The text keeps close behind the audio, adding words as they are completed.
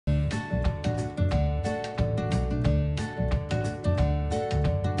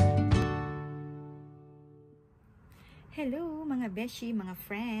Hello mga beshi, mga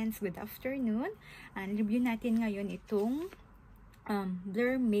friends, good afternoon. Review natin ngayon itong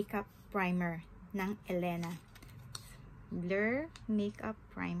Blur Makeup Primer ng ELLANA. Blur Makeup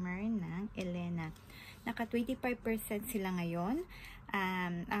Primer ng ELLANA. Naka 25% sila ngayon.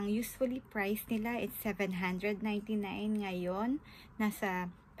 Ang usually price nila is $799, ngayon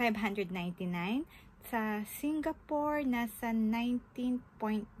nasa $599. Sa Singapore, nasa 19.99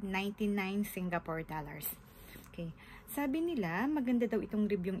 Singapore dollars. Okay. Sabi nila, maganda daw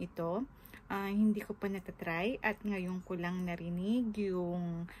itong review ito. Hindi ko pa natatry at ngayon ko lang narinig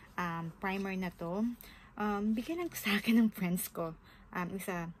yung primer na to. Bigyan lang sa akin ng friends ko.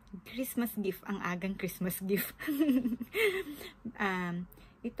 Isa Christmas gift, ang agang Christmas gift.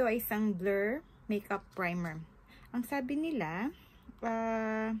 Ito ay isang Blur Makeup Primer. Ang sabi nila,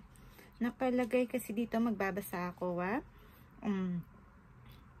 nakalagay kasi dito, magbabasa ako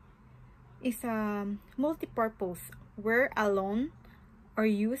is a multi-purpose, wear alone or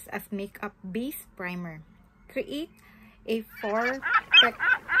use as makeup base primer. Create a perfect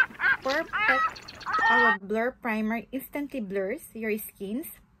blur primer instantly blurs your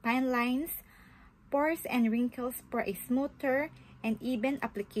skin's fine lines, pores and wrinkles for a smoother and even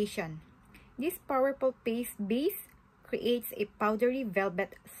application. This powerful paste base creates a powdery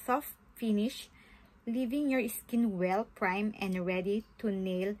velvet soft finish, leaving your skin well primed and ready to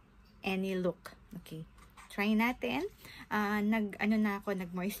nail any look. Okay, try natin.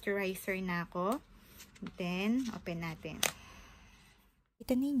 Nag-moisturizer na ako. Then, open natin.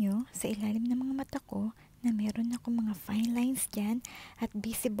 Kita ninyo sa ilalim ng mga mata ko na meron ako mga fine lines dyan at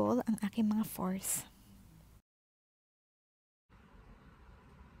visible ang aking mga pores.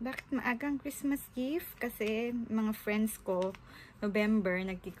 Bakit maagang Christmas gift? Kasi mga friends ko, November,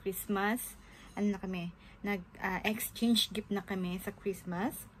 nagki-Christmas. Ano na kami? Nag-exchange gift na kami sa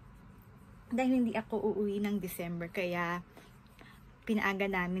Christmas. Dahil hindi ako uuwi ng December, kaya pinaaga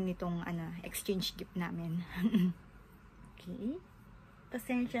namin itong exchange gift namin. Okay.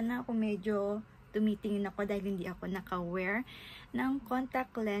 Pasensya na ako, medyo tumitingin ako dahil hindi ako naka-wear ng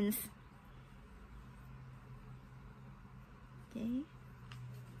contact lens. Okay.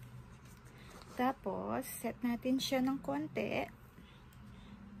 Tapos, set natin siya ng konti.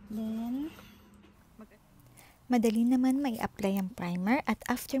 Then, madali naman may apply ang primer at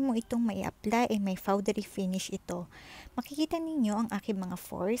after mo itong may apply ay may powdery finish ito. Makikita ninyo ang aking mga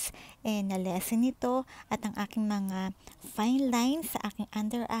pores na-lessen ito at ang aking mga fine lines sa aking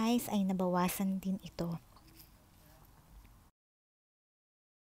under eyes ay nabawasan din ito.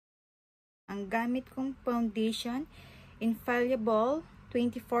 Ang gamit kong foundation, Infallible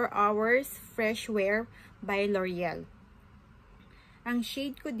 24 Hours Fresh Wear by L'Oreal. Ang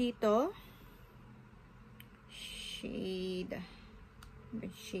shade ko dito, shade.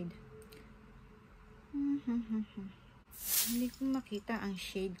 Hindi ko makita ang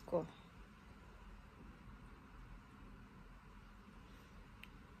shade ko.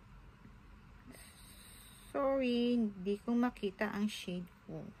 Sorry, hindi ko makita ang shade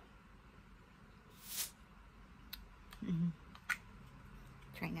ko.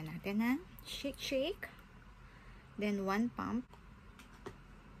 Try na natin, ha? Shake. Then one pump.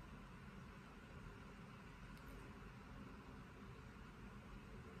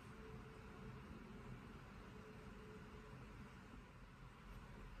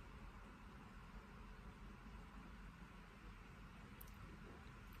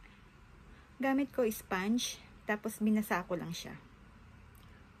 Gamit ko sponge, tapos binasa ko lang siya.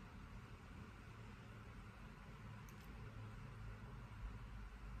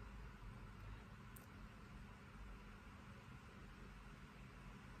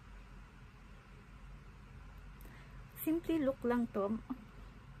 Simple look lang to.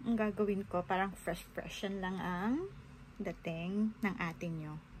 Ang gagawin ko, parang fresh lang ang dating ng atin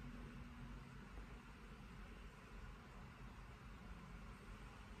nyo.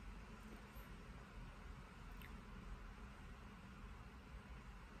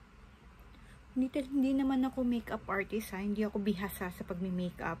 Hindi naman ako makeup artist, ha? Hindi ako bihasa sa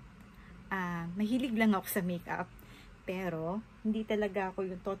pagmi-makeup. Mahilig lang ako sa makeup. Pero, hindi talaga ako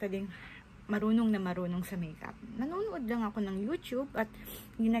yung totally marunong sa makeup. Nanonood lang ako ng YouTube at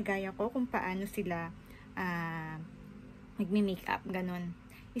ginagaya ko kung paano sila nagmi-makeup. Ganon.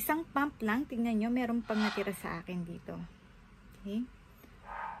 Isang pump lang. Tingnan nyo, meron pang natira sa akin dito. Okay?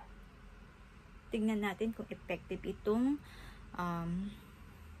 Tingnan natin kung effective itong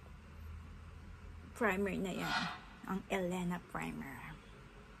primer na yan, ang ELLANA Primer.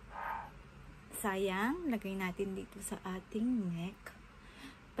 Sayang, lagay natin dito sa ating neck.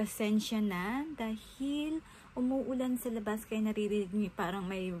 Pasensya na dahil umuulan sa labas, kaya naririnig niyo parang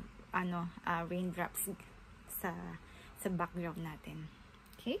may raindrops sa sa background natin.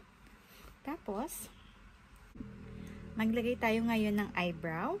 Okay? Tapos, maglagay tayo ngayon ng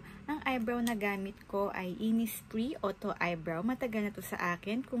eyebrow. Ang eyebrow na gamit ko ay Innisfree Auto Eyebrow. Matagal na to sa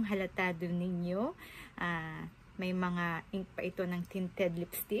akin. Kung halata doon ninyo, may mga ink pa ito ng tinted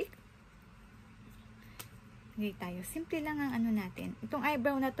lipstick. Lagay tayo. Simple lang ang ano natin. Itong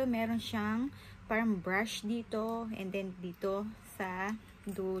eyebrow na to, meron siyang parang brush dito, and then dito sa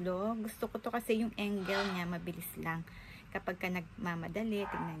dulo. Gusto ko to kasi yung angle niya mabilis lang. Kapag ka nagmamadali,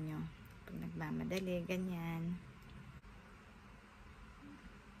 tingnan nyo. Pag nagmamadali, ganyan.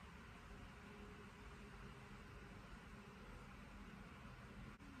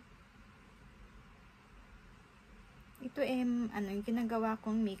 Ito ano, yung ginagawa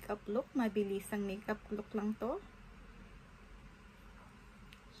kong makeup look. Mabilis ang makeup look lang to.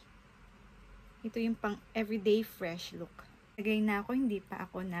 Ito yung pang everyday fresh look. Lagay na ako, hindi pa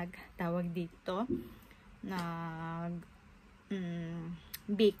ako nagtawag dito.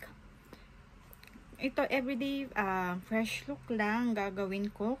 Bake. Ito everyday fresh look lang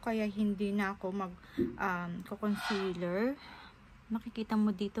gagawin ko. Kaya hindi na ako concealer. Makikita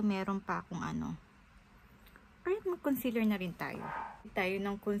mo dito meron pa akong ano. Kaya mag-concealer na rin tayo. Tayo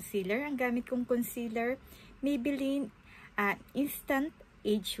ng concealer. Ang gamit kong concealer, Maybelline Instant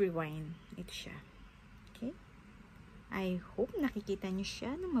Age Rewind. Ito siya. Okay? I hope nakikita nyo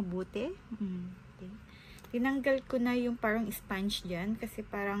siya na mabuti. Okay. Tinanggal ko na yung parang sponge dyan kasi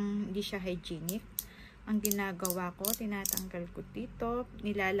parang hindi siya hygienic. Ang ginagawa ko, tinatanggal ko dito.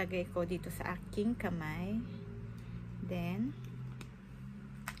 Nilalagay ko dito sa aking kamay. Then,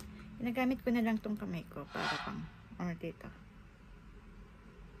 ginagamit ko na lang tong kamay ko para pang dito.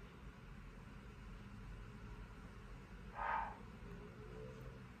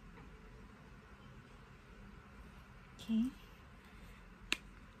 Okay.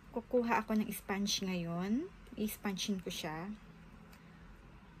 Kukuha ako ng sponge ngayon. I-spongein ko siya.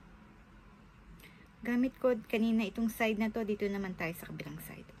 Gamit ko kanina itong side na to. Dito naman tayo sa kabilang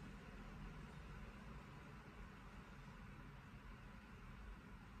side.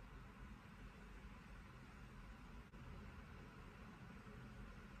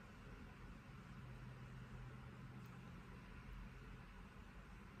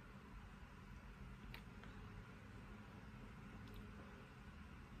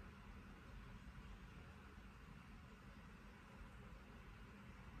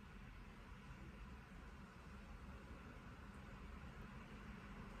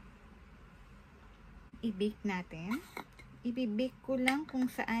 I-bake natin. I-bake ko lang kung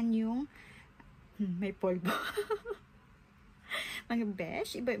saan yung may polvo. Mga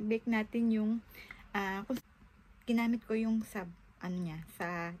besh, i-bake natin yung ginamit ko yung sa ano niya,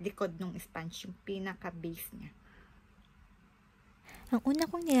 sa likod ng sponge, yung pinaka base niya. Ang una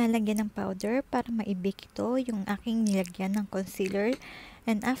kong nilalagyan ng powder para ma-bake ito, yung aking nilagyan ng concealer.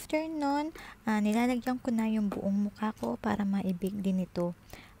 And after nun, nilalagyan ko na yung buong mukha ko para ma-bake din ito.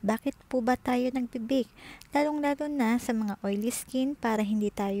 Bakit po ba tayo nagbe-bake? Lalong-lalo na sa mga oily skin para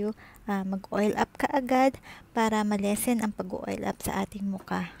hindi tayo mag-oil up kaagad para malesen ang pag-oil up sa ating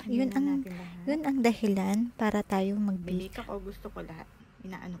mukha. Yun ang dahilan para tayo mag-bake. Bake ako, gusto ko lahat.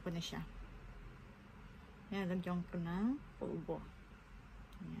 Inaano ko na siya. Nilalagyan ko ng polvo.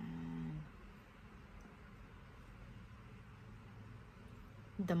 Yan.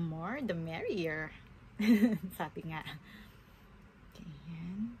 The more, the merrier. Sabi nga.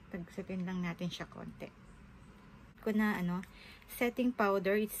 Ayan. Tagsatin lang natin siya konti. Ko na setting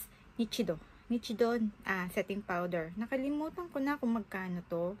powder is Nichido. Setting powder. Nakalimutan ko na kung magkano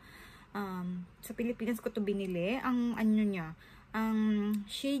to. Sa Pilipinas ko to binili. Ang niya, ang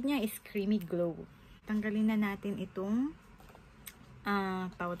shade niya is creamy glow. Tanggalin na natin itong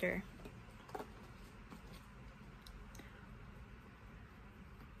powder.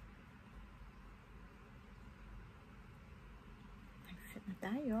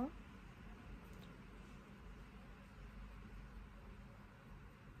 Tayo.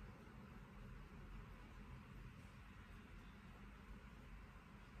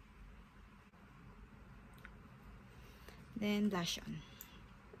 Then blush on.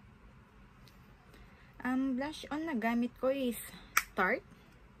 Blush on na gamit ko is Tarte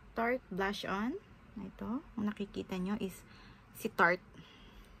blush on. Ito, ang nakikita nyo is si Tarte.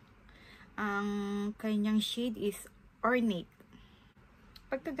 Ang kanyang shade is Ornate.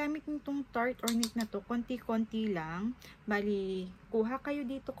 Pagkagamit nitong Tarte Ornate na to, konti-konti lang. Bali, kuha kayo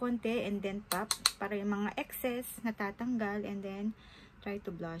dito konti and then tap para yung mga excess natatanggal and then try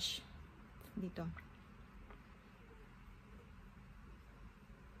to blush dito.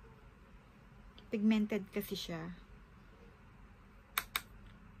 Pigmented kasi siya.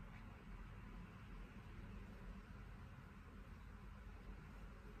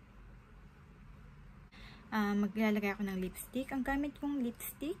 maglalagay ako ng lipstick. Ang gamit kong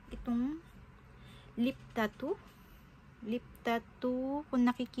lipstick, itong lip tattoo. Lip tattoo, kung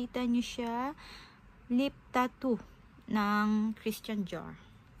nakikita nyo siya, lip tattoo ng Christian Dior.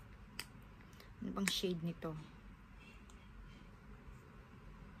 Ano bang shade nito?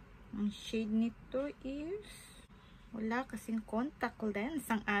 Ang shade nito is, wala kasing contact lens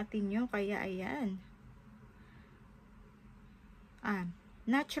ang atin nyo, kaya ayan.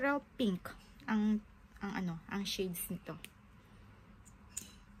 Natural pink ang shades nito.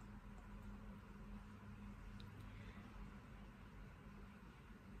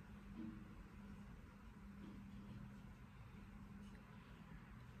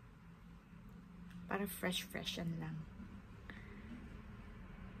 Para fresh yan lang.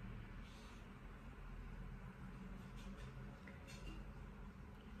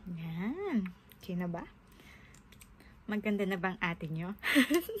 Yan. Okay na ba? Maganda na bang atin nyo?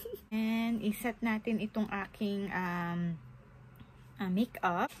 And iset natin itong aking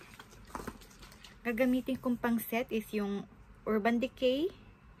makeup. Gagamitin kong pang set is yung Urban Decay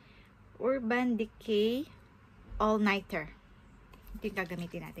All Nighter. Ito yung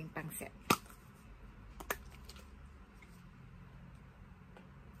gagamitin natin pang set.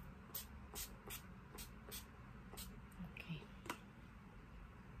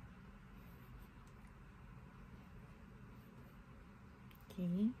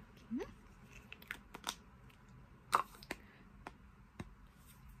 Okay.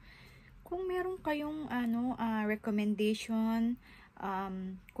 Kung meron kayong recommendation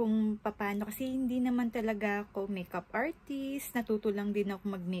kung paano, kasi hindi naman talaga ako makeup artist, natuto lang din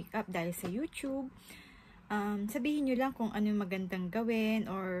ako mag-makeup dahil sa YouTube. Sabihin nyo lang kung ano yung magandang gawin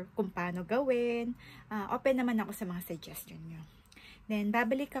or kung paano gawin. Open naman ako sa mga suggestion nyo. Then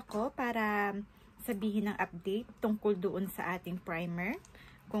babalik ako para sabihin ng update tungkol doon sa ating primer,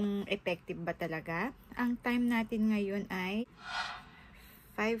 kung effective ba talaga. Ang time natin ngayon ay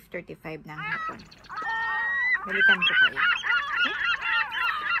 5:35 ng hapon. Balikan ko kayo. Okay?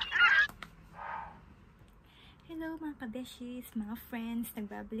 Hello mga kabeshis, mga friends,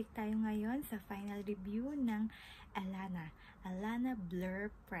 nagbabalik tayo ngayon sa final review ng ELLANA Blur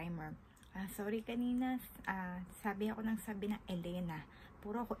Primer. Sorry kanina, sabi ng ELLANA.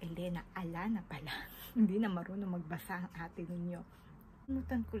 Puro ako ELLANA pala. Hindi na marunong magbasa ang ate ninyo.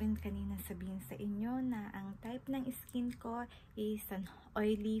 Mutan ko rin kanina sabihin sa inyo na ang type ng skin ko is an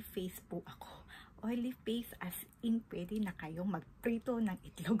oily face po ako. Oily face as in pwede na kayong magprito ng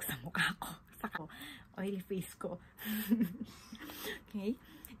itlog sa mukha ko. Saka oily face ko. Okay?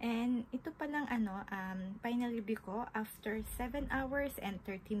 And ito palang final review ko after 7 hours and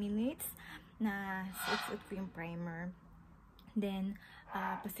 30 minutes na suot ko yung primer. Then,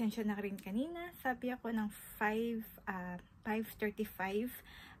 pasensya na rin kanina. Sabi ako ng 5:35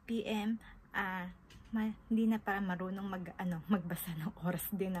 PM. Hindi na para marunong magbasa ng oras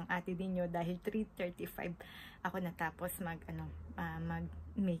din ng ate ninyo dahil 3:35 ako natapos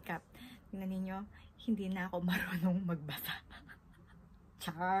mag-makeup. Tingnan ninyo, hindi na ako marunong magbasa.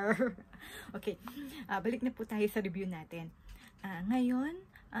 Char! Okay, balik na po tayo sa review natin. Ngayon,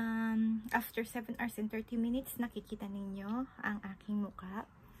 after 7 hours and 30 minutes, nakikita ninyo ang aking mukha.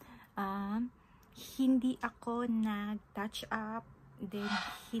 Hindi ako nag-touch up, then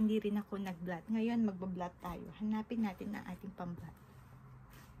hindi rin ako nag-blot. Ngayon, magba-blot tayo. Hanapin natin ang ating pang-blot.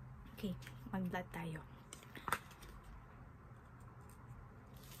 Okay, mag-blot tayo.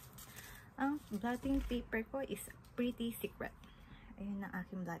 Ang blotting paper ko is Pretty Secret. Ayun ang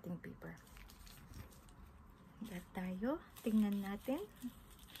aking blotting paper. Blot tayo. Tingnan natin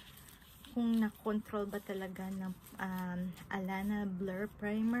kung na-control ba talaga ng ELLANA Blur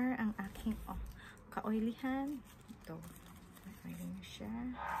Primer ang aking ka-oilihan. Ito. Ayun siya.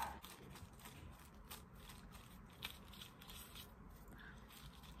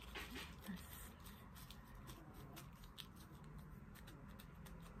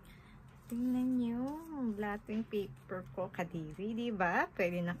 Tingnan nyo, ang blotting paper ko, kadiri, diba?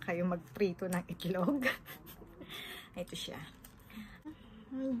 Pwede na kayo magprito ng itlog. Ito siya.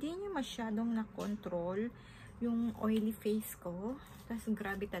 Hindi niya masyadong na-control yung oily face ko. Tapos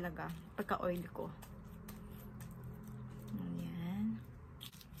grabe talaga pagka-oily ko. Ayan.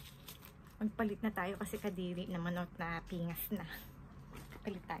 Magpalit na tayo kasi kadiri naman na pingas na.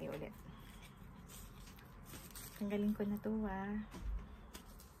 Palit tayo ulit. Tanggalin ko na to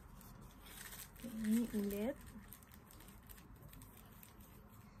Okay, ulit.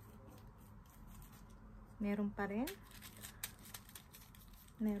 Meron pa rin.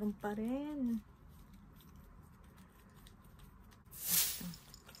 Meron pa rin.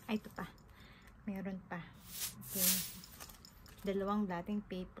 Ay, ito pa. Meron pa. Okay. dalawang blotting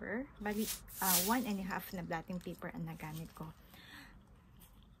paper. Bali, 1.5 na blotting paper ang nagamit ko.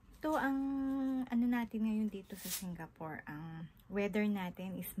 Ito ang ano natin ngayon dito sa Singapore. Ang weather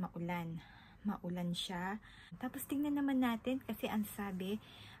natin is maulan. Maulan siya. Tapos tingnan naman natin kasi ang sabi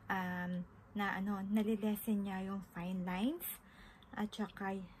na nalilesen niya yung fine lines at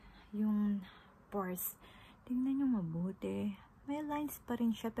saka yung pores. Tingnan nyo mabuti. May lines pa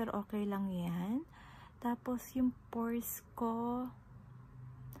rin siya pero okay lang yan. Tapos yung pores ko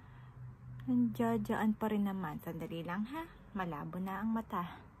nandiyan pa rin naman. Sandali lang ha. Malabo na ang mata.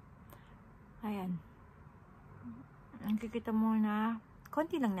 Ayan. Nakikita mo na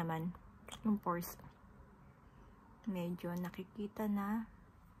konti lang naman yung pores. Medyo nakikita na.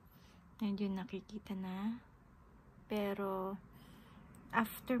 Pero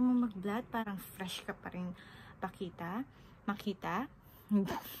after mo mag-blot, parang fresh ka pa rin makita.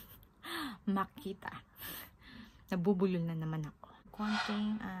 Nabubulol na naman ako.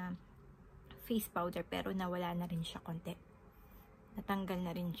 Konting face powder pero nawala na rin siya konti. Natanggal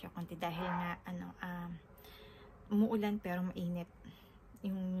na rin siya konti dahil nga umuulan pero mainit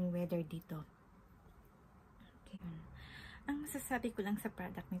yung weather dito. Okay. Ang masasabi ko lang sa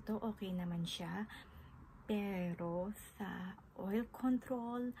product nito, okay naman siya. Pero sa oil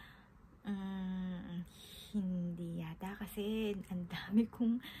control, hindi yata kasi ang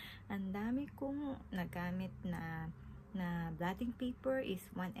dami kong nagamit na blotting paper is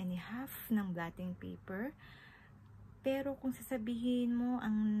 1.5 ng blotting paper. Pero kung sasabihin mo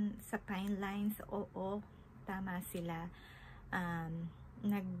sa fine lines, oo, tama sila.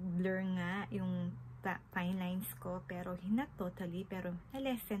 Nag-blur nga yung fine lines ko, pero not totally, pero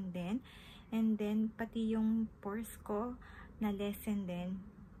na-lessen din. And then, pati yung pores ko, na-lessen din.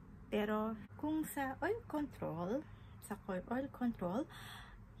 Pero kung sa oil control,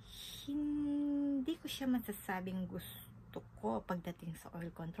 hindi ko siya masasabing gusto ko pagdating sa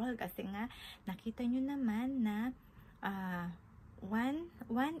oil control. Kasi nga, nakita nyo naman na 1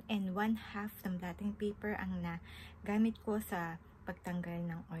 1.5 ng blotting paper ang nagamit ko sa pagtanggal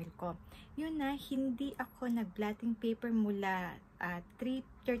ng oil ko. Yun na, hindi ako nag-blotting paper mula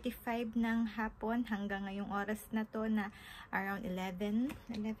 3:35 ng hapon hanggang ngayong oras na to na around 11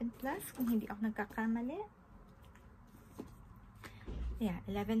 plus kung hindi ako nagkakamali. Yeah,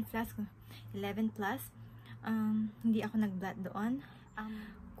 11 plus. Hindi ako nag-blot doon.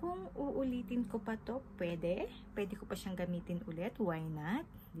 Kung uulitin ko pa to, pwede ko pa siyang gamitin ulit. Why not?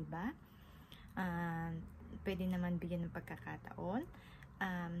 Diba? Pwede naman bigyan ng pagkakataon.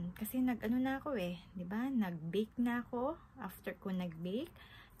 Kasi nag-ano na ako diba? Nag-bake na ako. After ko nag-bake,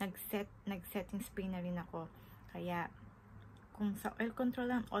 nag-setting spray na rin ako. Kaya, kung sa oil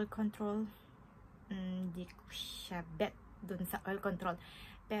control, hindi ko siya bet dun sa oil control.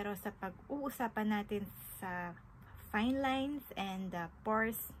 Pero sa pag-uusapan natin sa fine lines and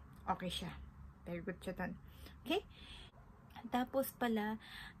pores, okay siya. Very good siya dun. Okay? Tapos pala,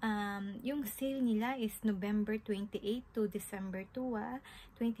 yung sale nila is November 28 to December 2,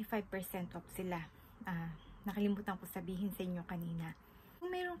 25% off sila. Nakalimutan ko sabihin sa inyo kanina. Kung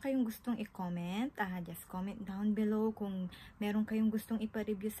meron kayong gustong i-comment, just comment down below. Kung meron kayong gustong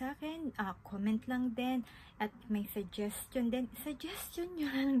ipa-review sa akin, comment lang din. At may suggestion din, suggestion nyo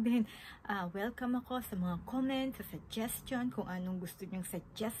lang din. Welcome ako sa mga comments, sa suggestion, kung anong gusto nyong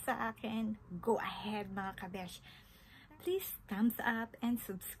suggest sa akin. Go ahead mga kabesh. Please thumbs up and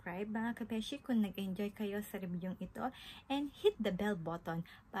subscribe mga kabeshi kung nag-enjoy kayo sa review ito. And hit the bell button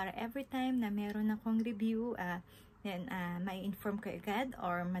para every time na meron akong review, then may inform kayo agad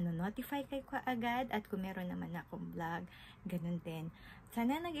or manonotify kayo agad. At kung meron naman akong vlog, ganun din.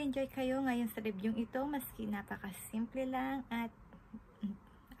 Sana nag-enjoy kayo ngayon sa review ito, maski napakasimple lang. At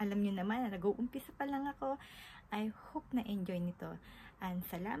alam nyo naman, nag-uumpisa pa lang ako. I hope na enjoy nito. And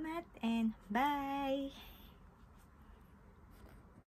salamat and bye!